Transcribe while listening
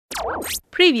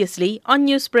Previously on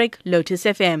Newsbreak Lotus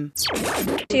FM.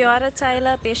 Tiara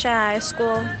Tyler, Pesha High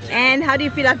School. And how do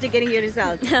you feel after getting your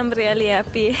results? I'm really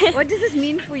happy. What does this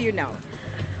mean for you now?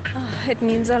 Oh, it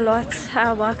means a lot.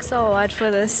 I work so hard for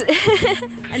this.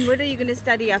 And what are you going to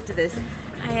study after this?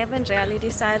 I haven't really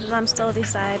decided. I'm still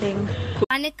deciding.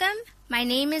 Vanakkam, my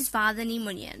name is Vardhani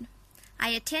Munyan. I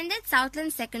attended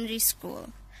Southland Secondary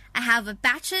School. I have a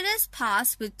bachelor's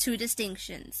pass with 2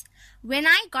 distinctions. When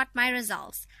I got my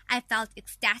results, I felt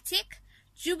ecstatic,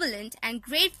 jubilant and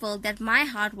grateful that my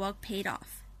hard work paid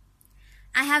off.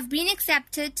 I have been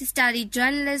accepted to study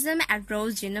journalism at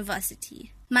Rose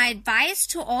University. My advice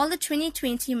to all the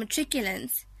 2020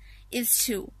 matriculants is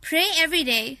to pray every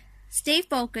day, stay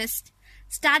focused,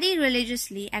 study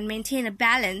religiously and maintain a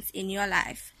balance in your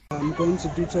life. I'm going to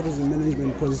do tourism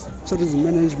management because tourism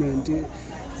management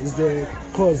is the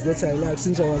course that I like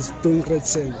since I was doing grade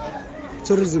 10.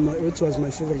 Tourism, which was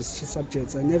my favorite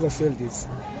subject, I never failed it.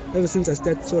 Ever since I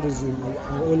started tourism,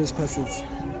 I always pass it.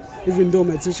 Even though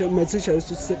my teacher used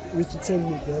to tell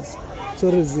me that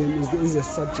tourism is the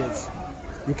easiest subject.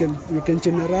 You can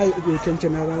generalize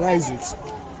it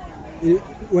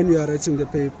when you are writing the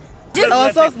paper. I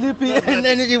was so sleepy and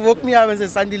then he woke me up and said,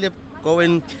 Sandy, go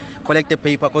and collect the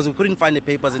paper because we couldn't find the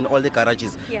papers in all the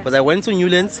garages. Because I went to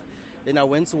Newlands, then I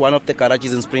went to one of the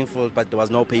garages in Springfield, but there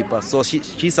was no paper. So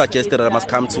she suggested that I must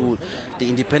come to the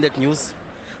Independent News.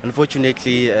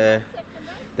 Unfortunately, they're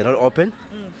not open.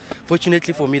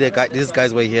 Fortunately for me, these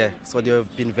guys were here, so they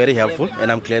have been very helpful,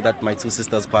 and I'm glad that my 2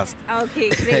 sisters passed. Okay,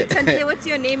 great. Sandile, what's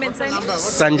your name and surname?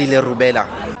 Sandile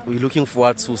Rubela. We're looking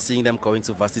forward to seeing them going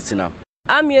to varsity now.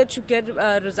 I'm here to get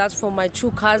results for my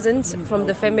 2 cousins from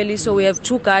the family. So we have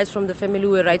 2 guys from the family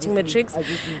who are writing matrics.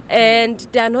 And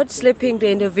they are not sleeping.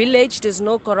 They're in the village. There's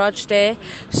no garage there.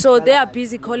 So they are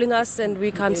busy calling us and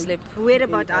we can't sleep. Where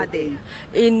about are they?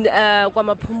 In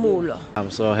KwaMaphumulo. I'm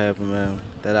so happy, man,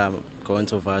 that I'm going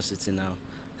to varsity now.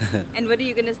 And what are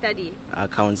you going to study?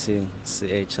 Accounting,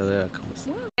 CH, accounts.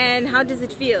 And how does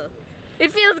it feel?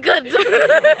 It feels good.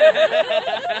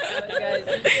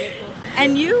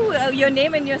 And you, your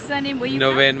name and your surname, where you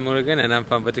Noven Murugan, and I'm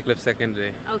from Matriculants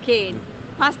Secondary. Okay.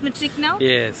 Past matric now?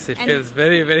 Yes, it feels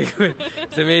very, very good.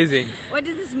 It's amazing. What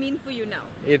does this mean for you now?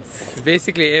 It's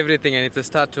basically everything, and it's a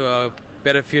start to a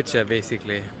better future,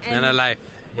 basically, and a life.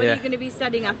 What are you going to be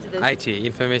studying after this? IT,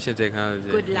 information technology.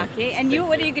 Good luck, eh? And you,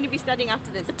 what are you going to be studying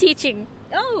after this? Teaching.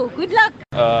 Oh, good luck.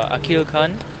 Akil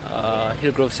Khan,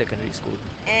 Hillgrove Secondary School.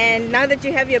 And now that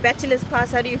you have your bachelor's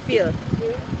pass, how do you feel?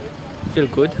 Feel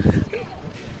good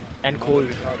and cold.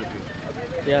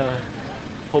 Yeah,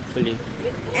 hopefully.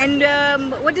 And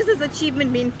what does this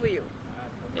achievement mean for you?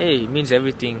 Hey, it means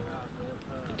everything.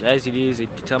 As it is,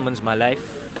 it determines my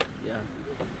life. Yeah.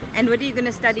 And what are you going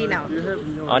to study now?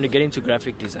 I want to get into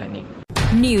graphic designing.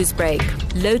 Newsbreak,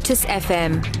 Lotus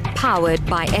FM, powered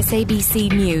by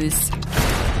SABC News.